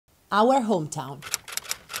our hometown.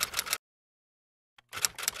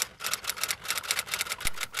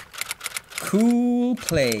 Cool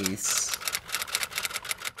place.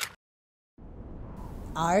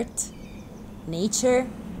 Art, nature,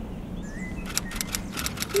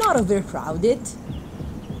 not overcrowded.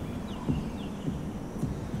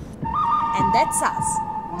 And that's us,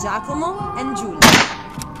 Giacomo and Giulia.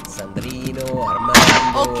 Sandrino,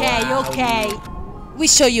 Armando. Okay. We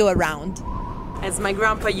show you around. As my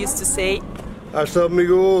grandpa used to say, A sto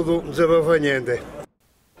amico non si può fare niente.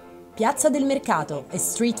 Piazza del Mercato, a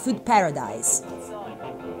street food paradise.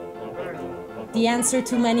 The answer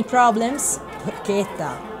to many problems?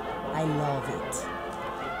 Porchetta. I love it.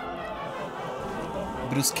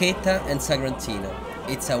 Bruschetta and Sagrantino.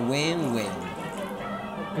 It's a win-win.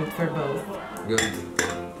 Good for both. Good.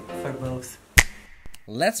 For both.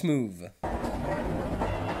 Let's move.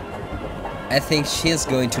 I think she's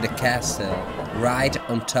going to the castle, right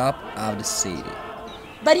on top of the city.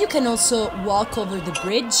 But you can also walk over the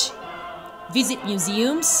bridge, visit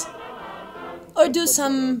museums, or do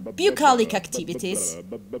some bucolic activities.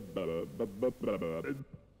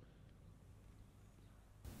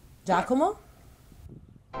 Giacomo?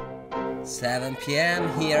 7 p.m.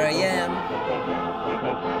 Here I am.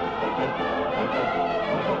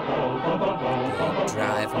 They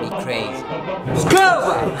drive me crazy.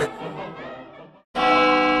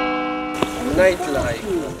 Nightlife.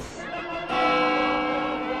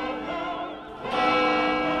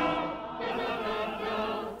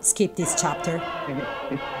 Skip this chapter.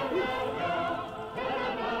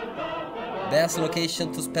 Best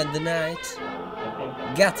location to spend the night?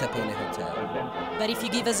 Gatapone Hotel. But if you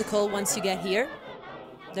give us a call once you get here,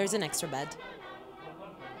 there's an extra bed.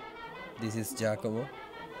 This is Giacomo.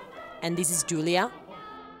 And this is Giulia.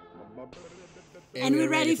 And we're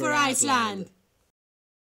ready for Iceland!